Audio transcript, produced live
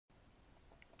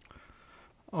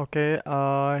Okay,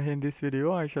 in this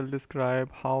video I shall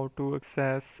describe how to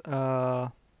access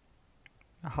how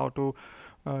to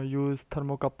use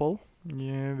thermocouple,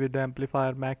 yeah, with the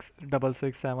amplifier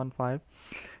max6675.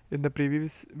 In the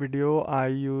previous video I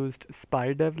used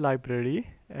SpyDev library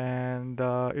and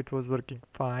it was working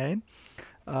fine.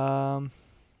 Um,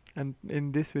 and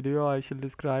in this video I shall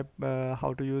describe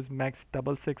how to use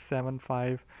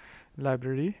max6675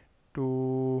 library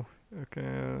to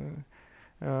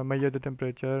measure the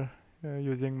temperature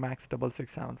using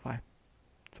max6675.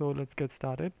 So let's get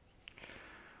started.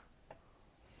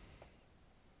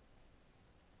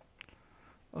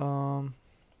 Um,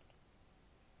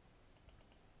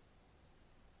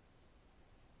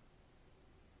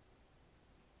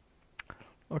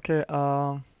 okay,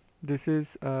 this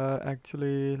is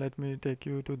actually, let me take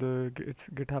you to the its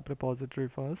GitHub repository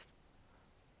first.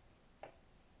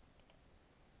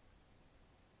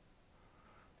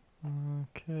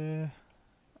 Okay,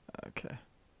 okay.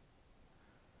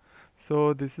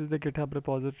 So this is the GitHub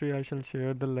repository. I shall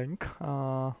share the link.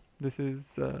 This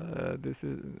is uh, this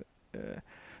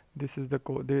is the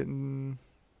code.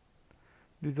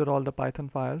 These are all the Python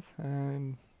files,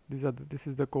 and this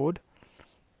is the code.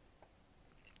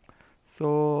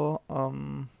 So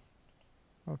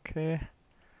okay,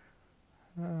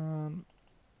 let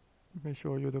me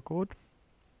show you the code.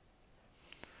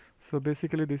 So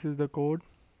basically this is the code,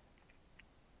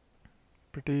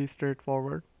 pretty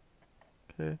straightforward.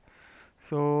 Okay,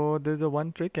 so there's a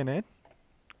one trick in it.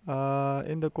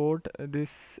 In the code,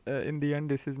 this in the end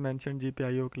this is mentioned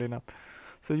GPIO cleanup.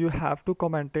 So you have to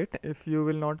comment it. If you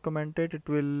will not comment it, it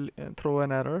will throw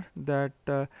an error that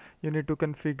you need to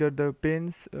configure the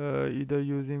pins either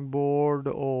using board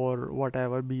or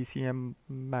whatever BCM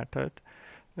method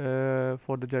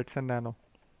for the Jetson Nano.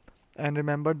 And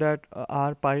remember that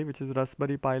RPi, which is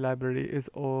Raspberry Pi library, is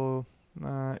also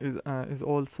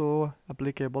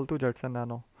applicable to Jetson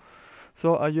Nano.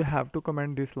 So you have to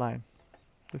comment this line.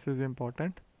 This is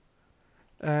important.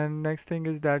 And next thing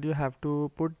is that you have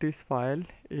to put this file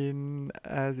in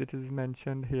as it is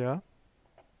mentioned here,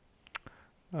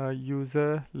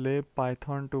 user lib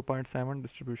python 2.7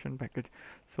 distribution package.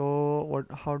 So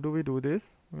how do we do this?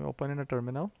 We open in a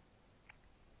terminal.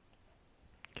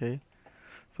 Okay,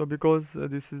 so because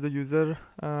this is the user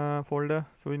folder,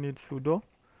 so we need sudo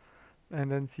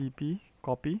and then cp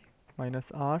copy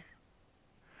 -r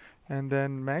and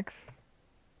then max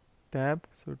tab,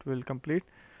 so it will complete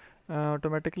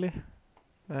automatically.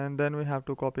 And then we have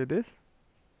to copy this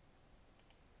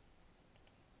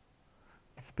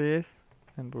space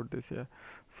and put this here.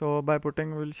 So by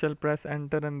putting, we shall press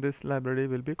enter and this library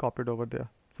will be copied over there.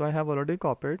 So I have already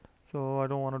copied, so I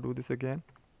don't want to do this again.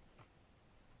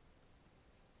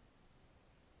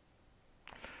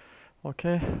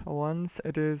 Okay, once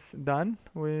it is done,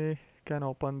 we can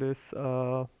open this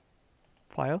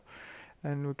file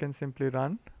and we can simply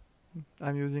run.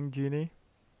 I'm using Genie,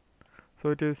 so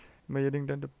it is measuring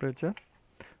the temperature.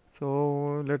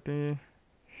 So let me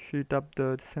heat up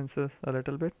the sensors a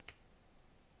little bit.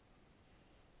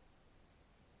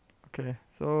 Okay,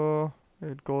 so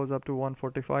it goes up to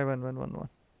 145 and 111.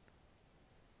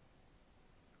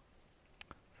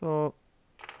 So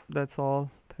that's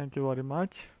all. Thank you very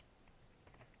much.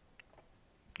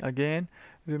 Again,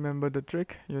 remember the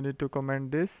trick. You need to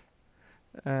comment this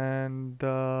and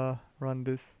run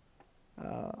this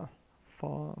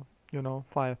for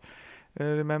file.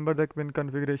 Remember that when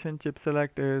configuration chip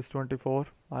select is 24.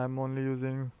 I'm only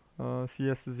using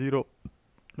CS0,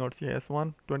 not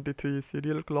CS1. 23 is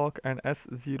serial clock and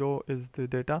S0 is the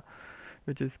data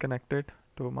which is connected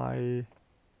to my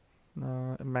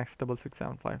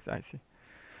max6675 IC.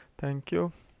 Thank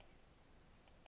you.